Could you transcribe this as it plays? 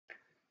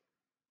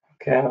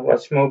Okay,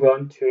 let's move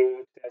on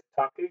to the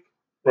topic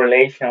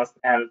relations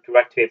and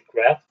directed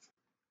graphs.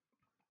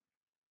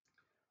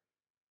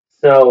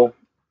 So,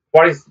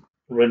 what is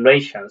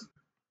relations?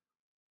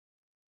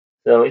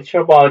 So, it's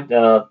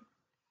about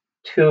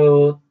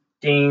two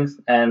things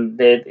and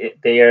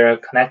they are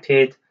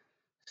connected.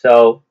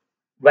 So,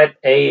 let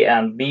A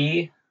and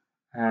B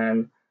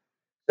and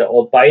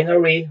the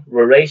binary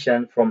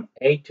relation from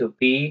A to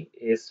B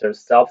is a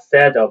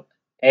subset of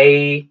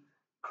A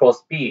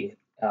cross B.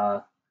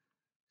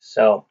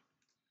 So,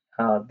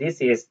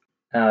 this is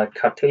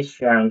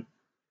Cartesian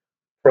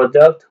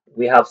product.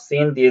 We have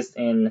seen this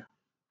in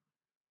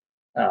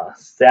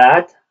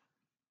set.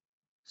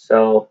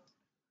 So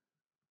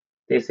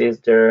this is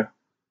the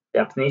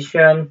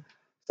definition.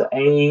 So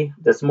A,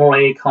 the small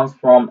a comes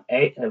from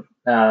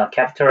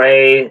capital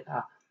A,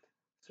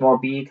 small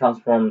b comes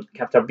from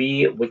capital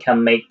B. We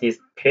can make this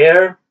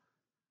pair.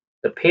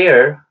 The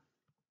pair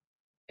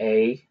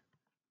A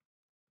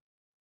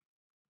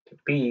to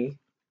B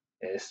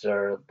is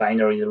a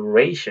binary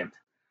relation.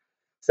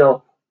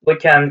 So we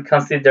can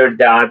consider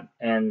that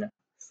in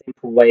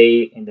simple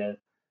way in the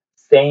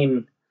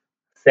same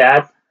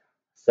set.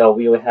 So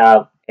we will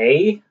have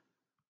A.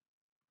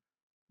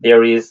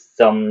 There is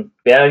some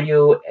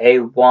value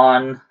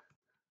A1,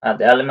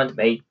 the element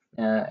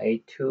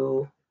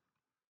A2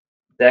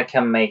 that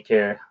can make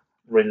a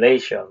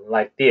relation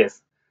like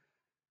this.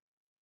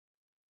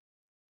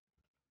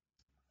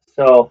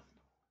 So,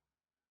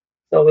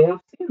 so we have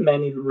seen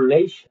many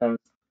relations,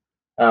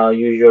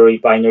 usually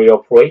binary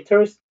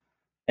operators,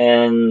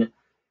 and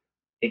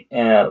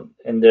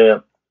in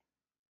the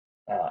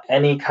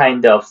any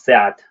kind of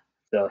set.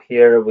 So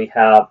here we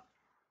have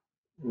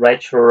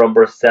rational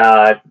number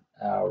set,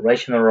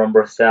 rational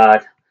number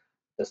set,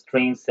 the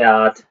string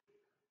set,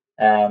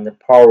 and the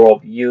power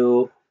of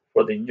u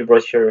for the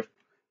universal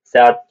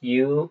set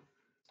u.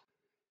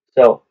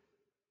 So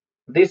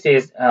this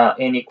is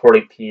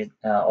inequality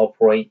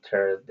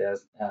operator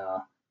that's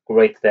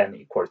greater than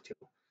equal to.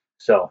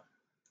 So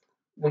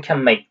we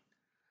can make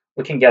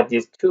we can get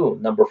these two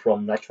number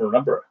from natural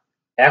number.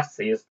 X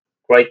is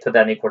greater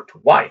than equal to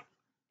y.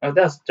 And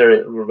that's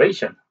the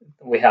relation.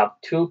 We have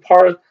two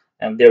parts,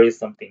 and there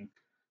is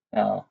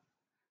uh,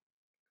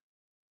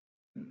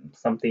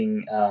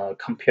 something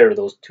compare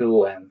those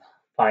two and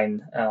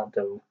find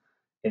the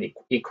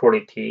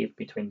inequality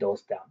between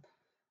those.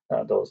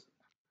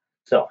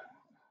 So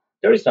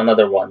there is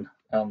another one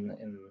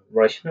in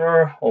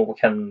rational, or we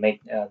can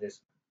make this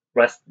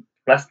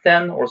less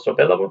than also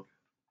available.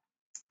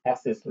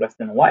 X is less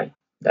than y.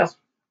 That's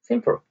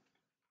simple.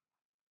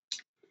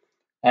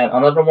 And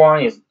another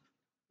one is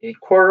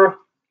equal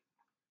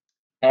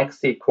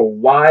x equal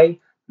y.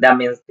 That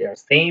means they are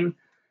same.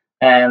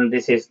 And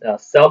this is a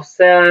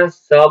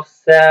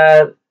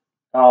subset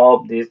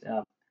of this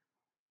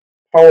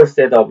power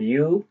set of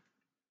u.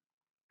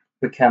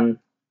 We can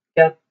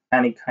get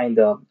any kind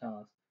of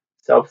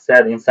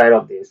subset inside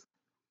of this.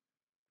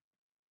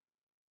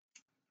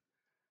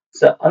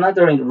 So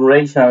another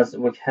relations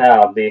we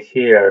have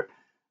here,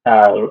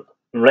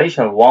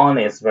 relation one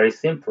is very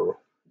simple.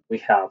 We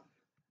have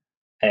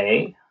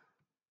A,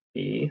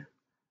 B,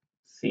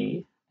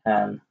 C,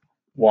 and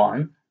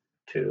 1,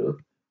 2,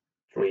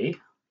 3.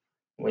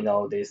 We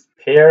know this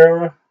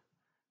pair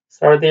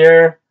are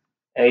there.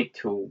 A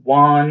to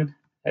 1,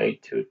 A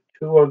to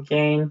 2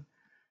 again,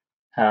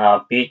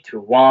 B to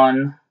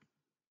 1,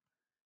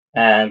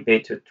 and B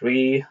to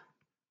 3,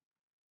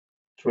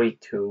 3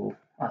 to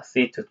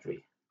C to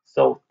 3.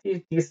 So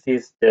this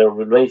is the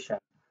relation.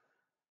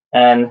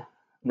 And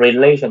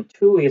relation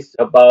 2 is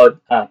about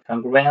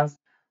congruence.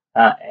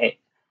 Uh,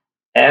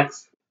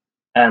 X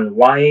and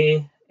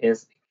Y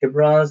is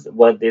equivalence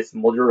with this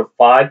modulo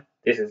 5.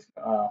 This is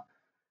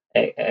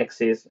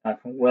X is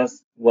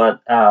congruence with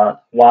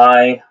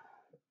Y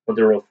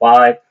modulo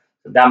 5.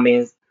 So that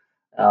means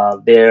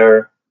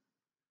their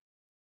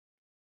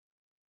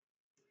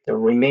the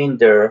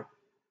remainder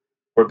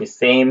will be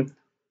same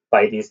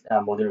by this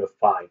modulo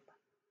 5.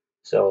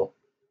 So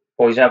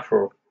for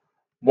example,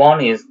 one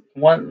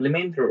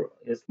remainder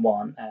is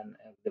one,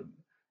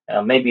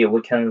 and maybe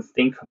we can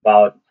think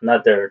about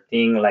another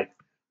thing like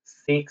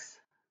 6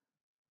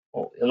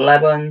 or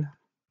 11,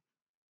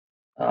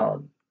 uh,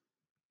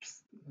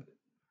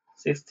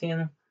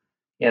 16.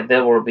 Yeah,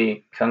 there will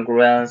be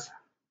congruence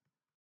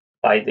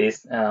by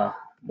this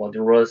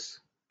modulus.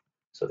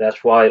 So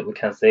that's why we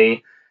can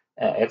say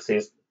x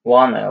is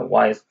 1 and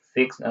y is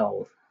 6,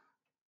 or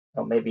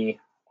maybe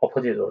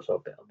opposite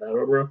also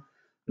available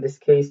in this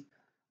case.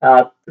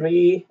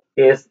 3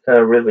 is a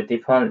little bit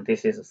different.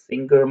 This is a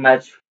single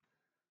match.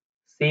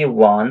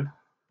 C1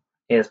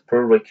 is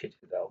prerequisite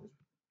of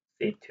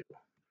C2.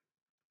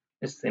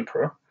 It's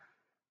simple.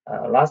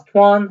 Last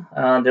one,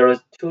 there is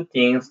two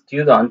things,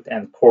 student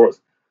and course.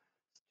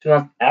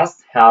 Student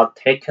S have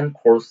taken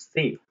course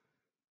C.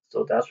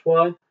 So that's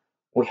why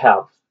we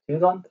have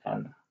student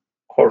and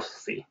course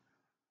C.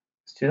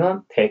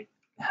 Student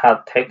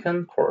have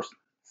taken course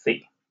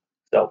C.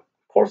 So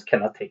course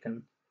cannot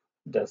taken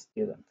the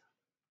student.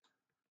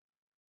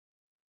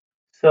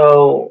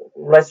 So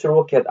let's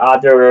look at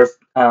other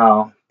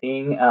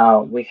thing.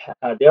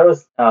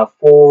 There's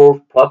four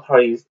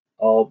properties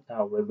of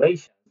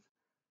relation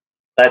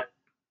that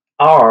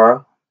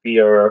are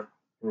via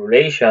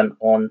relation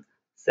on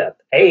set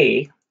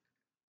A.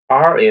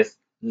 R is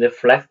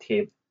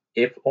reflective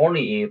if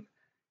only if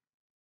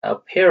a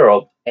pair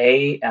of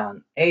A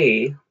and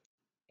A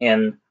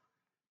in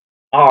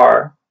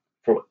R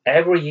for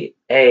every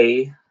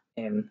A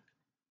in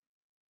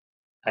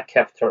a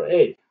capital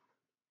A.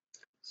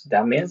 So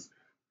that means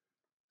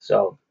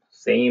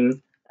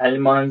same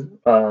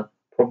element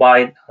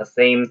provide a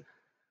same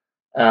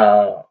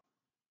uh,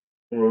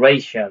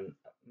 relation,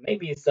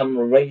 maybe some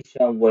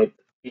relation with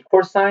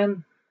equal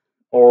sign,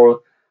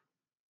 or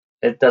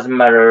it doesn't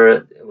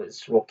matter.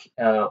 It's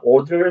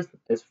order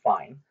is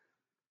fine.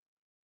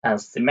 And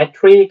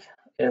symmetric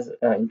is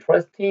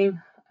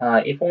interesting.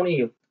 If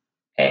only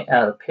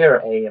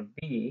pair A and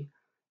B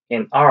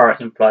in R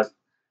implies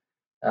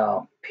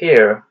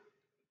pair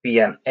B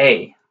and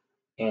A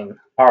in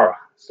R.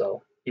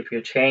 So if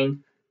you change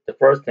the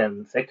first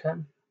and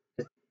second,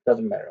 it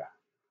doesn't matter.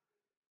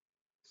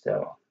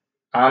 So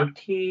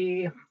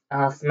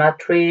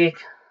anti-symmetric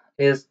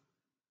is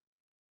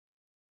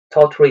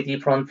totally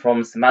different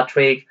from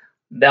symmetric.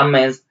 That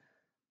means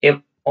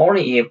if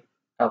only if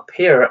a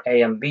pair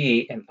A and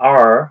B in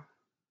R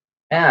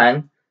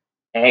and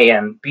A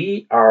and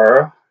B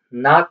are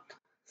not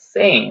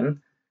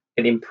same,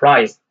 it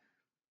implies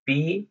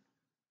B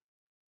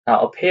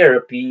a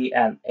pair B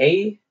and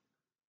A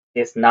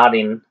is not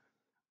in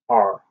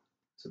R.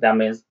 So that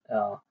means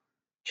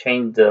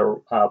change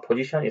the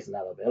position is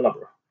not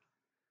available.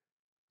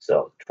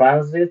 So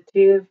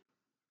transitive,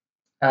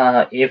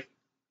 if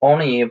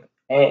only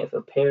if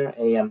a pair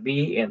A and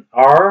B in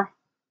R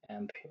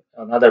and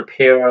another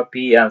pair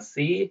B and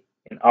C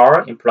in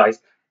R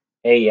implies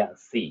A and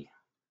C.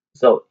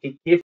 So it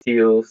gives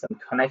you some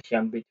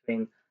connection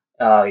between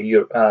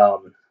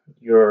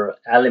your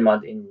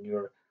element in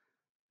your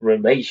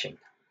relation.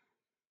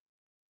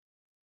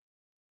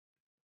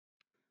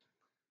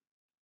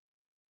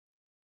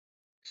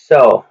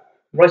 So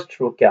let's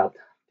look at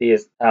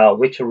this,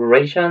 which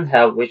relation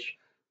have which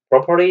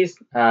properties.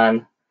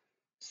 And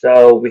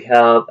so we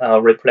have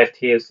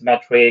reflective,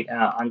 symmetric,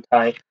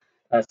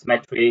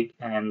 anti-symmetric,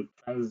 and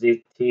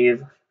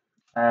transitive.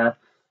 Uh,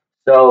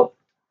 so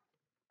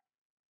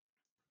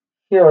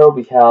here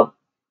we have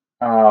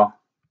uh,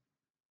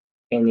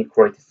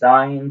 inequality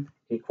sign,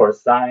 equal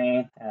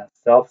sign, and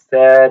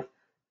self-set,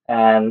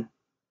 and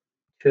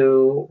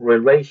two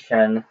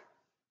relation.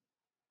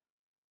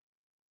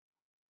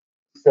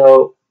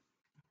 So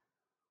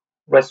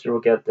let's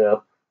look at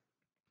the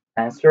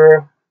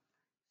answer.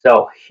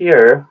 So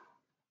here,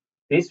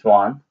 this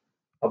one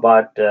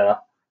about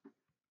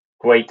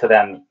greater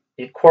than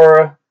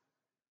equal.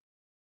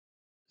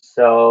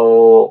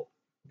 So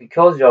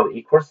because of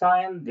equal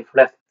sign, the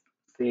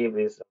reflexive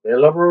is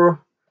available,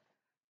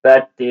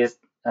 but this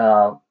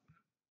the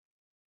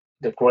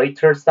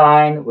greater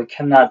sign we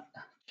cannot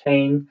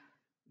change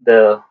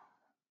the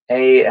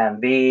A and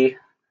B.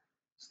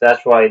 So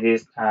that's why it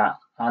is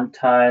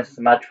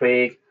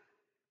anti-symmetric.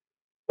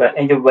 But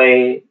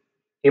anyway,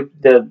 if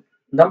the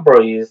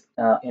number is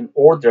in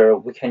order,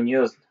 we can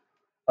use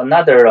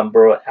another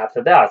number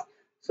after that.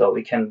 So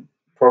we can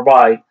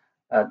provide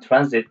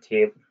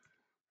transitive.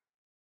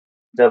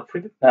 The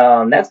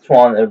next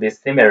one will be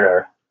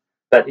similar,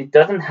 but it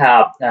doesn't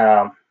have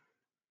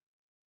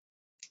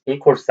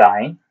equal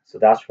sign. So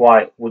that's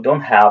why we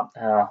don't have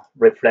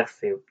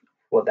reflexive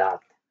for that.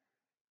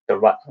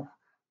 The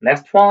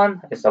next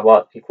one is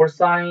about equal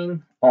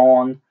sign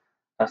on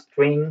a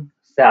string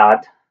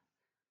set.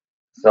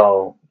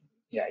 So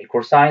yeah,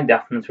 equal sign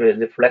definitely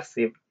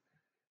reflexive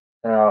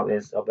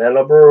is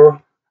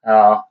available.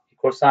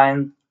 Equal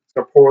sign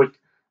support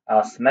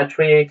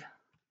symmetric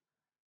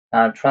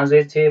and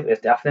transitive is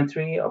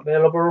definitely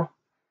available.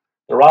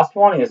 The last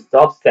one is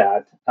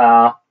subset.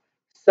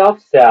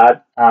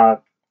 Subset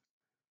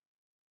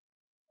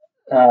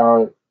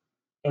uh,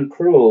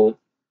 include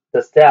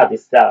the set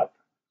itself.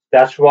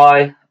 That's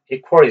why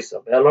equal is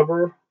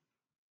available,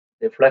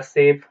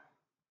 reflexive,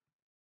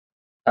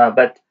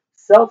 but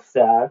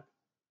subset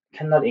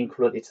cannot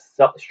include its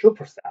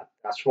superset.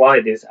 That's why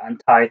it is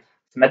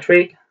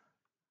anti-symmetric,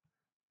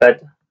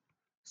 but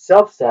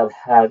subset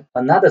has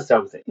another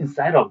subset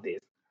inside of this.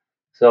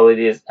 So it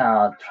is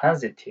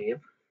transitive.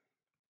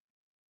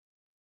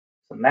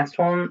 So next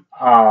one,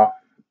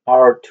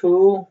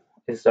 R2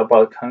 is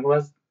about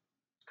congruence.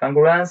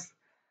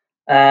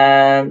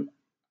 And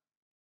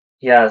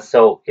yeah,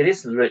 so it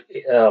is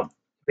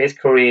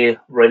basically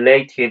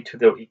related to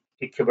the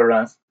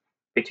equivalence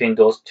between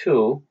those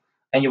two.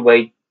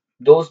 Anyway,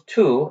 those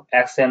two,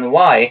 X and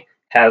Y,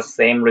 has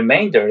same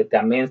remainder.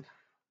 That means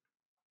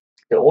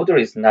the order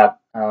is not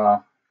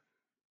a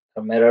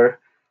matter.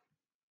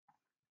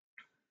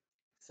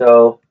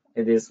 So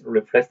it is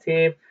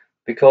reflective.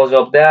 Because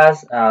of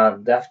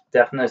that,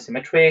 definite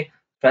symmetry,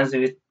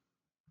 transitive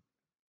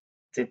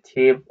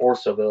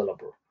also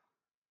available.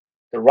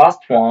 The last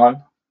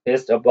one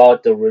is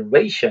about the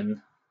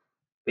relation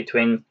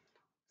between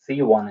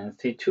C1 and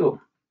C2.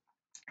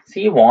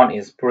 C1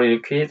 is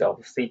prerequisite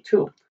of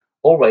C2.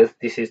 Always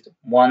this is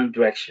one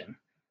direction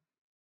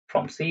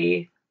from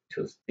C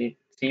to C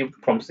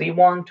from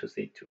C1 to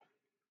C2.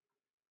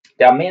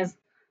 That means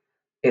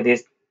it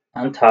is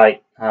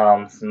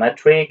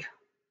anti-symmetric,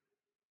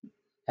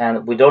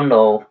 and we don't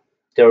know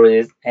there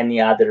is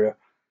any other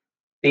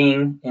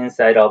thing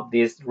inside of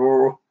this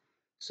rule,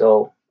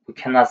 so we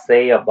cannot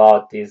say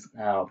about this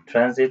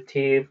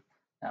transitive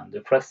and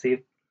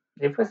reflexive.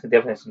 Reflexive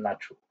definition is not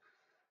true.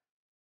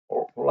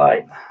 All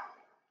right.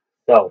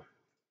 So,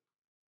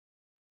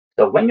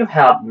 so when you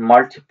have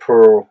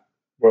multiple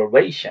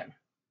relation,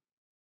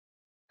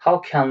 how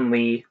can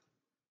we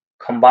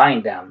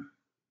combine them?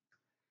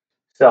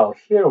 So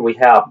here we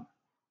have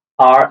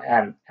R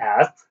and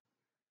S,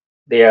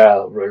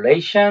 their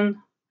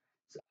relation.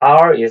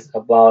 R is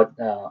about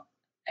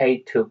A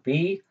to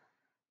B,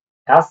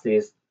 S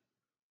is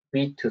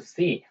B to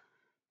C.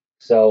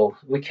 So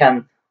we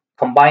can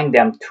combine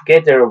them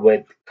together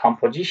with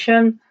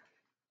composition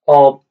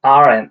of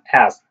R and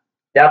S.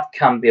 That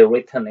can be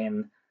written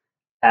in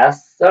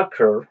S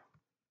circle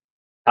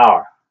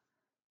R.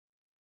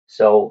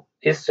 So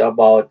it's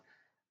about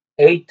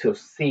A to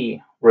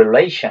C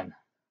relation.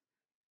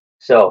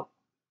 So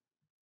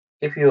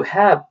if you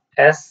have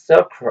S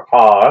circle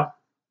R,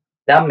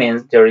 that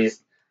means there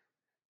is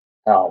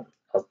a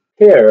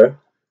pair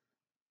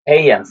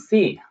A and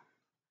C.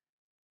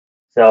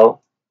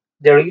 So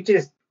there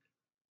exists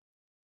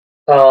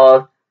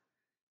a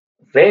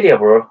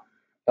variable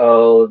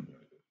uh,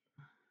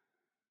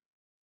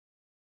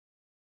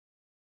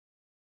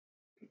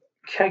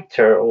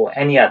 character or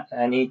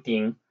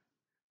anything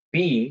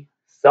B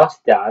such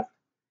that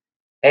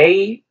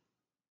A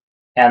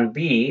and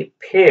B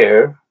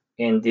pair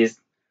in this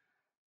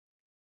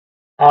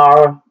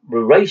R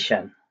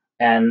relation,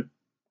 and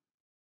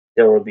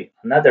there will be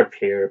another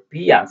pair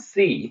B and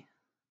C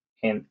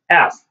in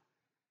S.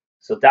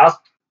 So that's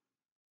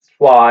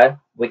why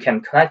we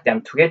can connect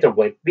them together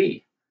with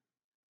B.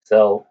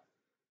 So,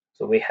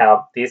 so we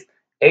have this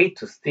A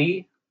to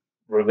C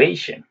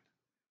relation.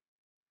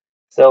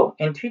 So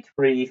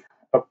intuitively,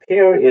 a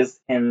pair is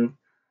in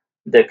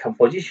the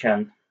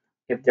composition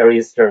if there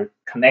is a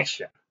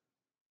connection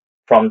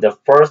from the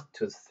first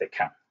to the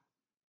second.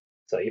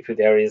 So if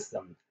there is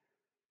some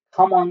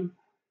common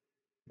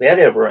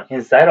variable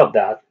inside of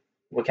that,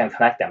 we can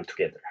connect them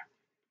together.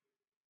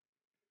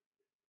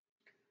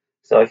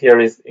 So here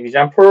is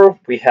example.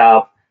 We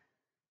have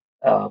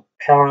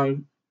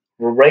parent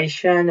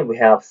relation, we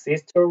have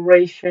sister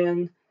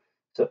relation.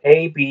 So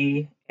A,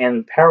 B,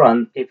 and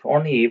parent if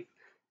only if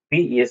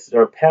B is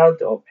the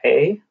parent of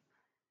A,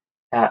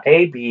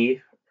 A,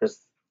 B is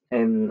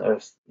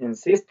in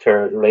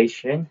sister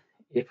relation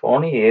if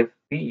only if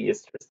B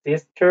is the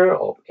sister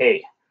of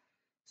A.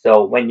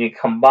 So when you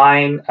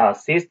combine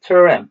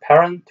sister and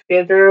parent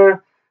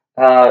together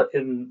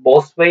in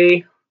both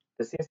way,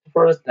 the sister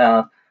first,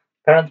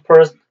 parent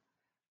first.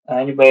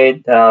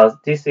 Anyway,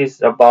 this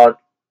is about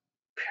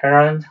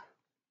parent.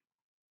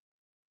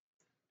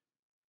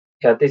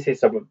 Yeah, this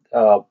is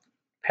about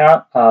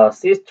parent,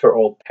 sister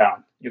or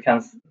parent. You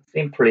can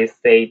simply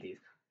say this.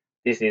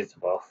 This is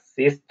about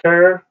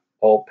sister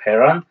or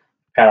parent,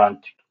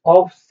 parent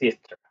of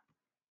sister.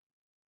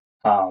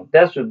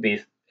 That should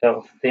be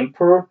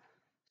simple.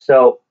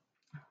 So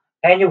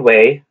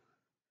anyway,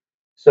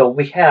 so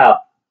we have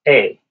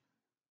A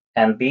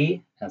and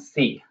B and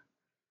C.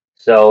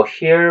 So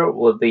here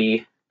will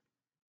be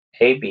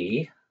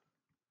AB.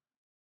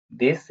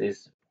 This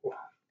is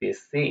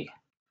BC.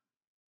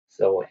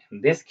 So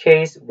in this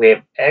case, we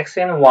have X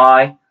and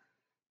Y.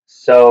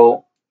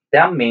 So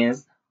that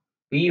means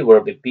B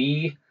will be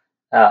B,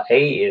 A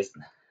is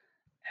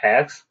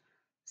X,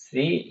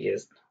 C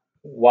is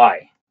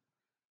Y.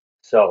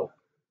 So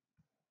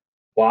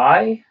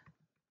Y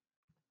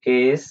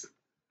is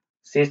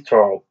sister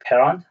or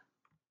parent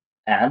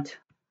and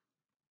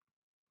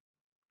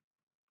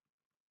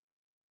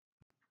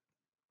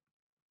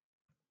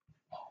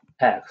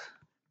X.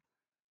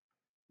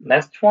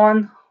 Next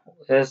one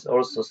is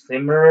also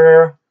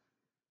similar.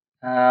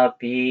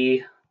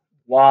 B,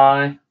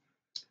 Y,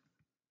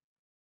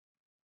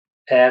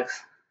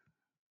 X,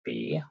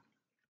 B.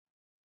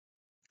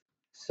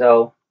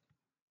 So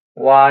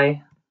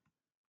Y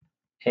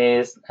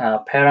is a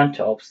parent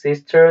of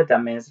sister.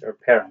 That means their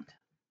parent.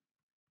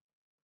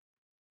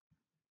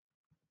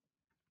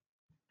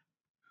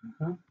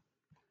 Mhm.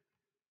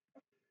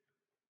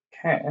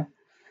 Okay.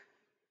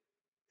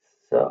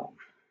 So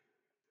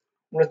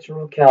let's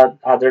look at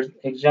other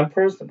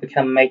examples. We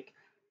can make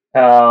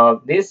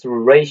this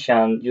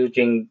relation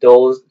using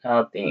those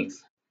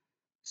things.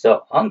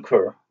 So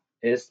uncle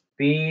is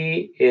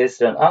B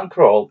is an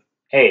uncle of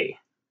A.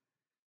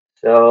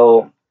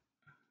 So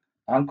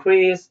uncle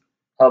is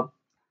a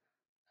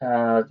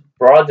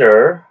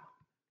brother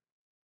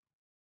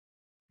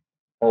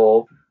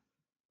of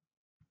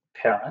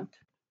parent.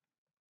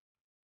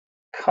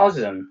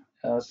 Cousin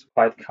is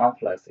quite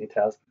complex. It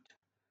has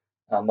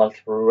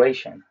multiple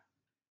relation.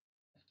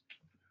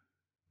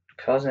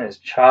 Cousin is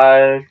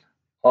child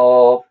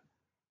of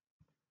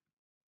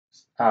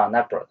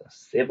not brother,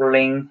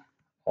 sibling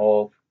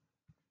of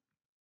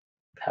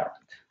parent.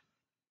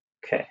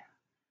 Okay,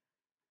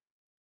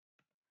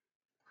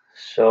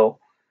 so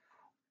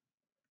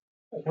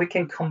we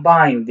can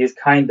combine this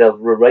kind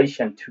of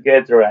relation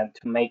together and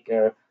to make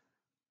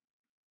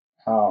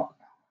uh,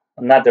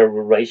 another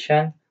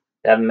relation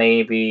that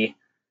may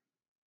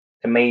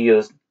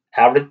use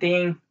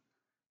everything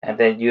and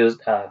then use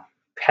a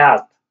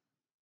path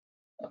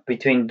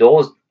between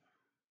those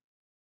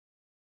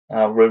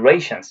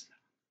relations.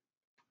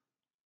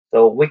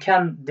 So we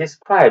can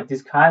describe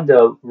this kind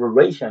of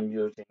relation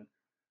using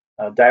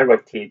a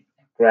directed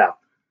graph.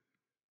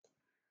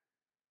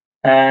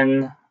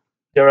 And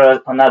there is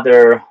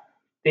another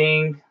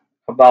thing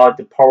about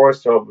the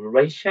powers of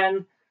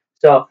relation.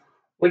 So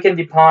we can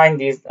define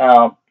this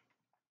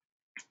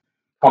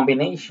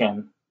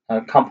composition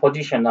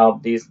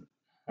of this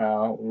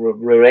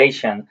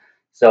relation.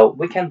 So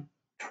we can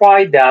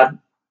try that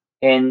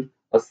in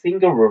a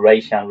single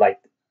relation like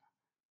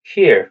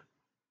here.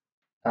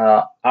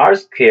 R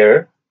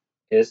square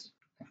is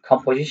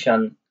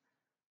composition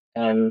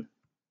and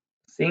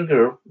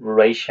single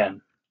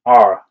relation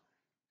R.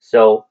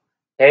 So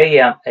A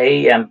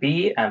and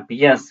B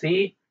and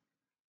C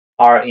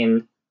are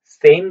in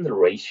same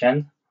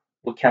relation.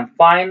 We can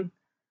find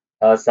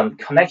some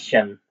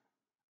connection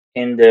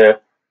in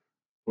the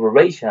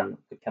relation.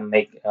 We can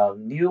make a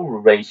new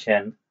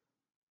relation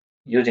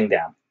using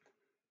them.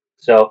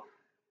 So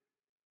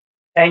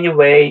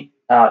anyway,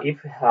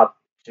 if we have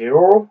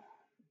zero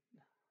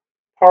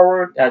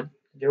power,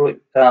 zero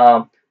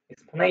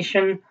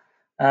explanation,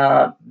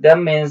 that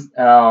means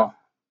the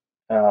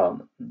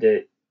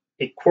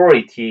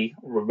equality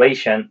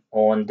relation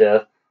on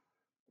the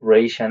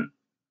relation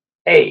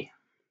A.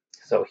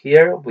 So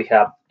here we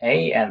have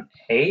A and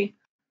A.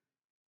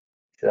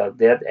 So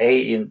that A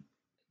in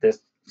the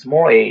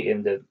small a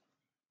in the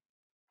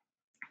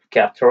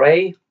capital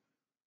A,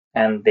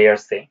 and they are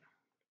same.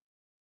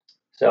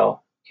 So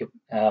if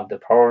the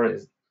power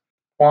is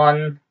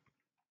 1,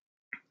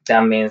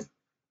 that means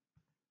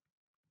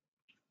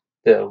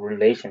the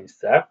relation is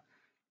there.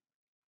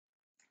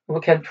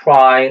 We can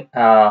try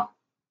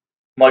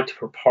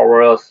multiple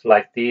powers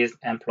like this.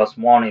 N plus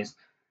 1 is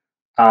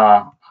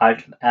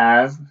alternate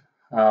as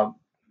uh,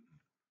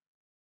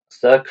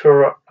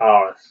 circle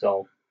R.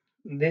 So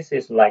this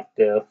is like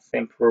the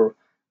simple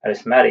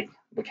arithmetic.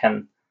 We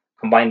can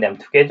combine them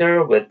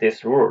together with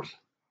these rules.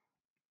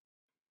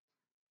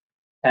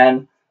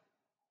 And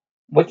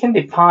we can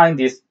define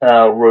this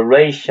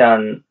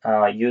relation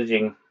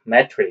using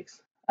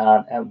metrics.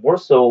 And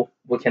also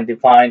we can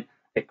define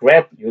a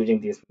graph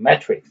using this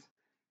metrics.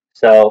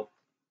 So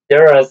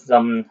there are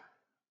some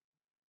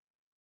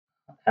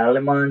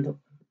element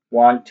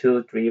 1,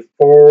 2, 3,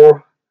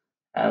 4,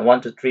 and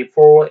 1, 2, 3,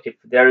 4. If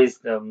there is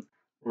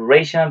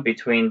relation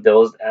between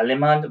those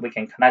elements, we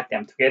can connect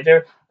them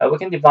together. We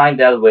can define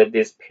that with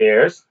these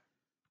pairs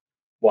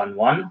 1,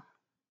 1.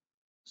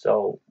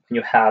 So when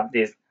you have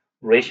this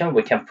relation,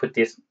 we can put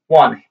this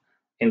 1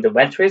 in the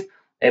matrix.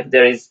 If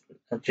there is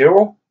a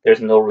 0,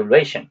 there's no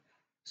relation.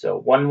 So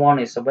 1, 1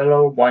 is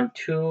available, 1,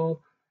 2,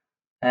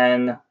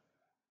 and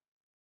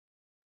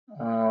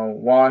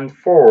 1,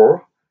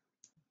 4,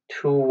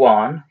 2,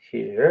 1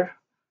 here,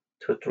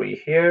 2, 3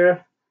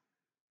 here,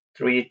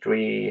 3,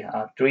 3,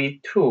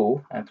 3,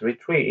 2, and 3,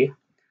 3,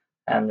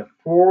 and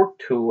 4,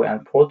 2,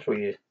 and 4,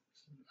 3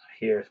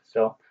 here.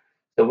 So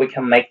we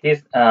can make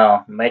this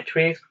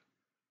matrix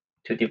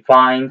to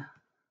define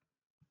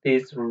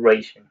this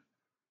relation.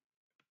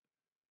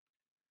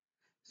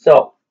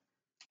 So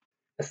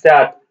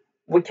that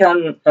we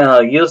can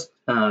use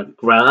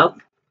graph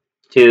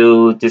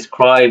to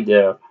describe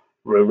the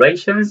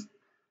relations.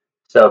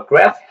 So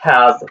graph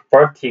has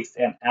vertex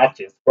and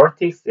edges.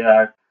 Vertex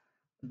are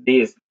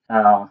these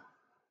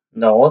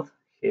nodes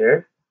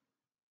here.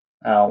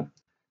 Um,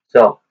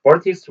 so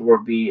vertex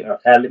will be an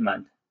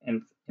element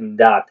in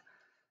that,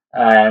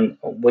 and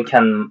we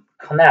can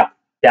connect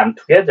them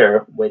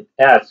together with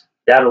edge.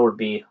 That will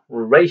be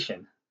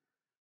relation.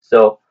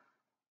 So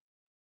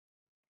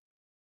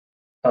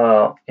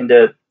in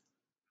the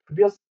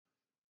previous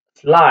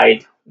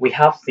slide, we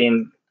have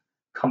seen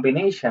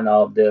combination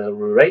of the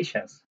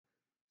relations.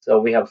 So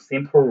we have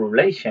simple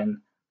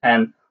relation,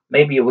 and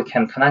maybe we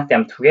can connect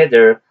them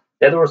together.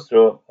 That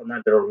also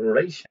another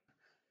relation.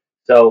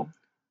 So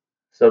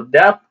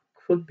that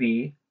could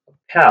be a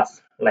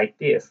path like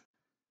this.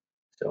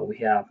 So we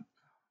have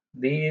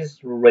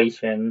this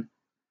relation.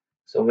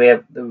 So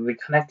we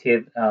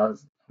connected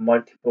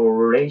multiple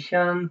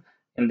relation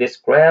in this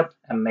graph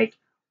and make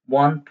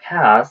one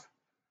path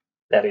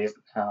that is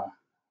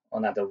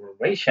another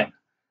relation.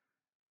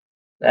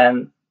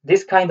 And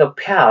this kind of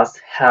path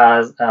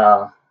has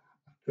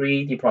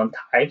 3 different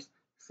types: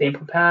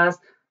 simple path,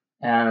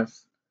 and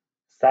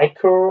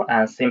cycle,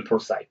 and simple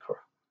cycle.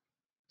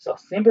 So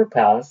simple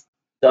path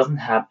doesn't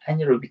have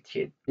any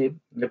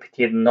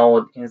repeated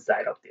node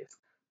inside of this,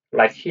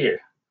 like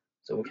here.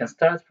 So we can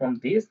start from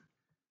this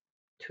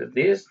to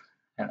this,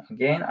 and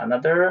again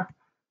another,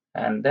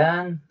 and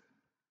then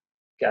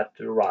get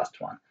to the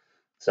last one.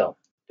 So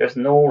there's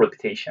no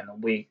repetition.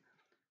 We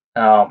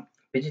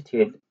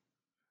visited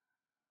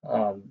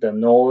the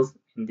nodes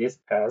in this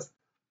path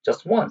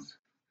just once.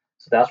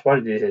 So that's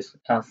why this is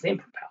a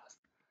simple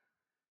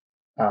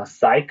path.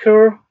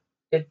 Cycle,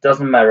 it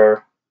doesn't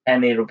matter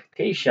any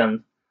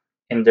repetition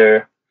in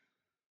the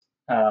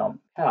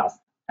path,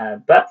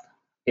 but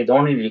it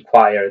only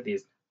requires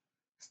this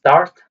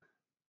start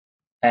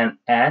and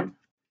end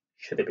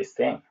should be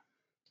same.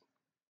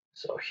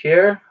 So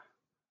here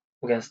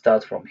we can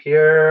start from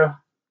here,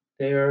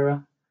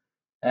 there,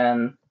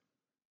 and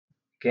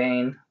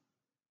again,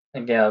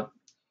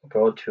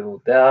 go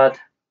to that,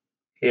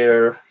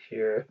 here,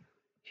 here,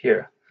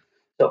 here.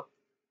 So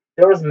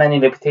there is many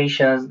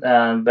repetitions,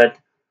 but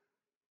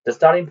the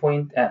starting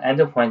point and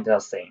ending point are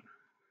same.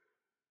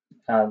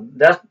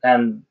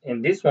 And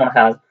in this one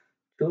has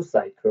two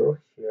cycle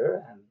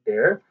here and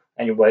there.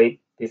 Anyway,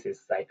 this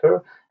is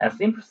cycle, and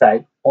simple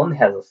side only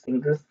has a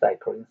single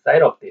cycle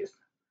inside of this.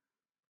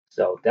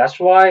 So that's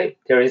why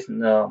there is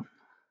no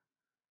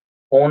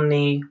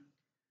only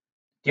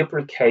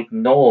duplicate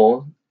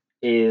node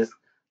is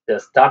the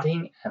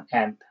starting and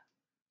end.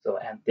 So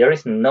and there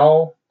is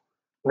no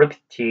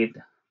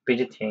repeated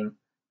fidgeting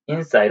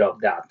inside of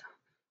that.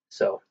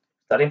 So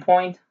starting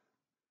point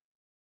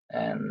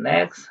and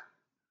next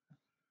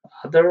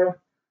other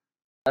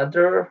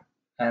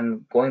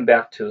and going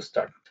back to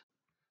start.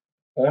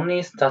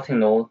 Only starting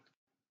node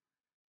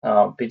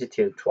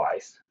fidgeted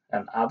twice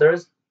and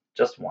others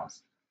just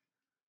once.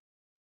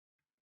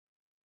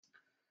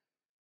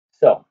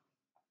 So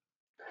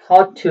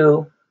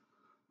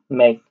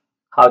make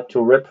how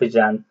to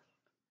represent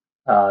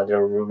the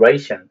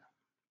relation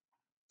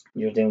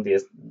using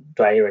this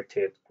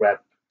directed graph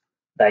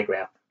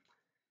diagram.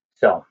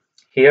 So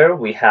here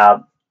we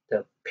have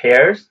the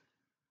pairs,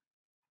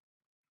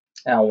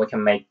 and we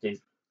can make this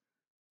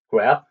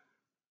graph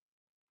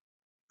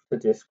to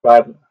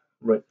describe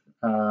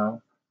uh,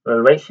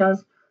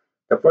 relations.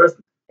 The first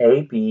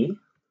AB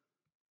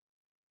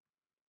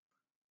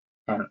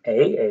and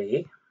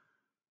AA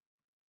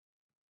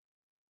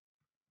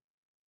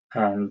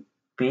and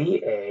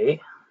BA,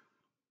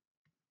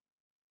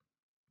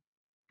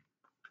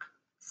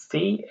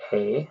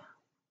 CA,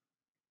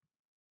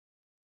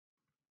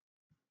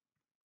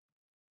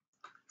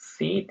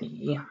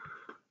 CD,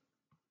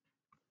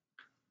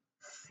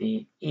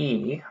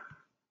 CE,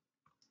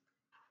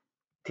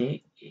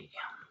 DE.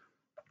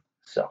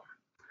 So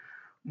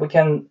we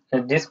can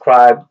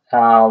describe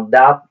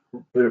that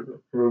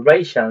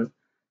relation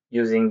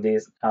using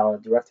this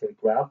directed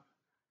graph,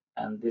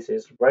 and this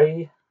is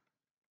very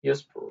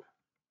useful.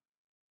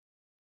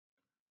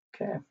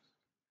 Okay,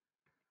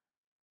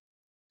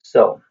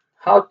 so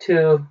how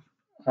to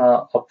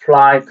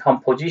apply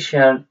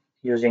composition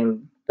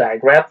using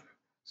diagram?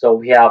 So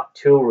we have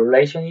two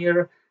relations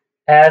here,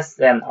 S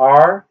and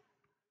R,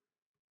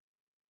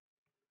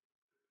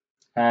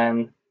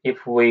 and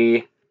if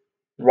we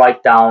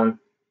write down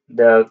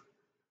the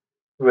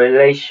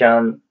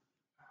relation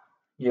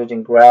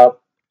using graph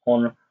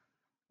on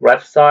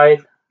left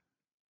side,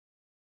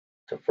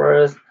 so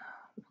first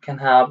we can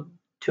have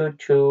 2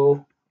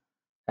 2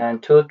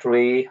 and 2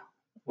 3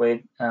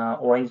 with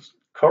orange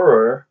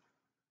color,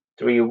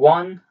 3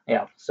 1.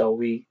 Yeah, so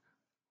we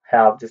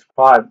have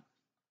described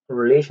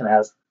relation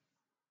as.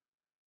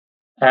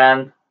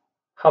 And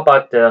how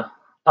about the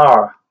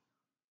R?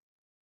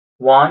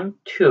 1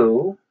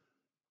 2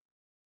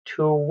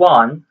 2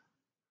 1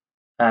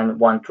 and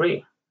 1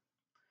 3.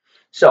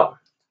 So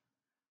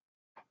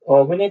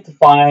we need to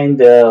find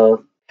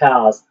the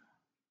path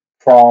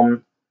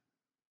from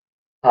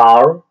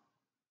R,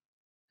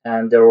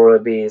 and there will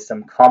be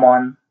some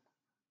common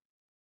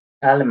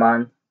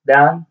element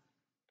then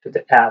to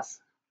the S.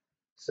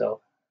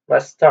 So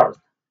let's start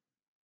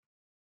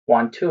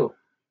 1 2.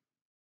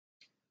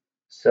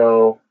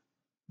 So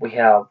we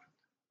have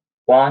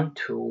 1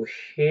 2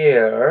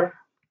 here,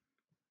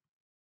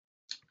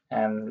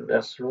 and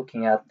let's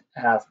looking at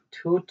as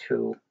 2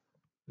 2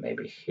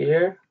 maybe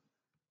here.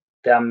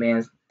 That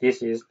means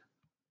this is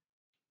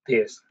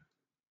this,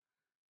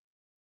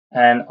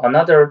 and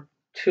another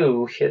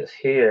 2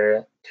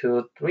 here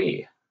 2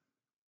 3.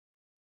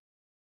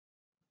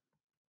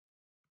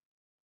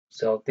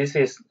 So this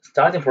is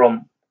starting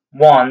from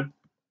 1,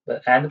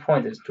 but end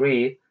point is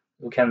 3.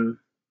 We can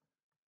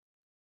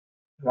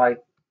write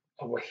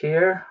over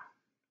here.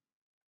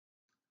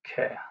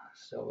 Okay,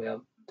 so we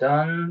have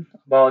done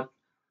about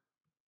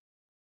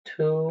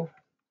 2,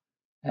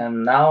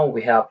 and now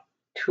we have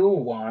 2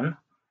 1.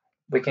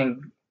 We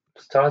can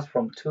start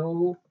from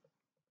 2.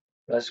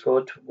 Let's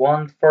go to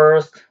 1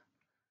 first,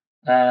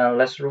 and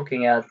let's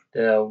looking at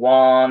the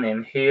 1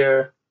 in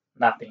here.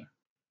 Nothing.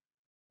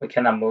 We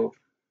cannot move,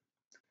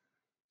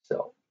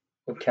 so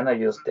we cannot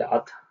use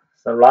that.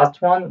 So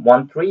last one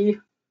 1 3,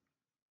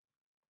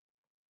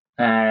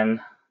 and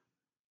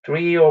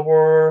 3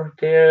 over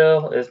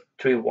there is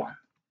 3 1.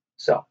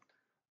 So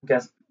we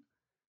can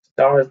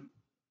start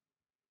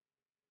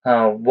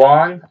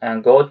 1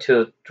 and go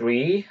to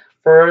 3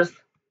 first,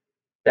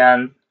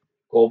 then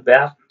go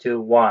back to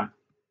 1.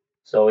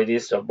 So it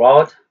is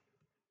about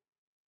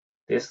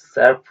this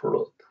self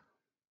root.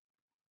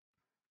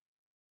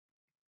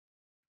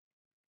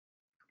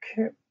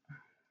 Okay.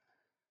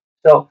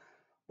 So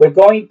we're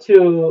going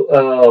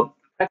to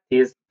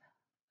practice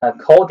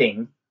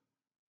coding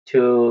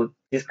to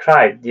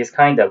describe this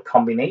kind of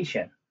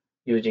combination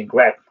using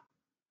graph.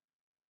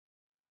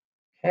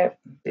 Okay,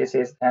 this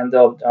is end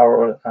of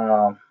our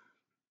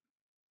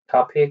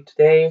topic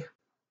today.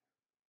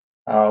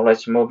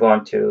 Let's move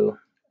on to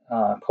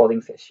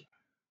coding session.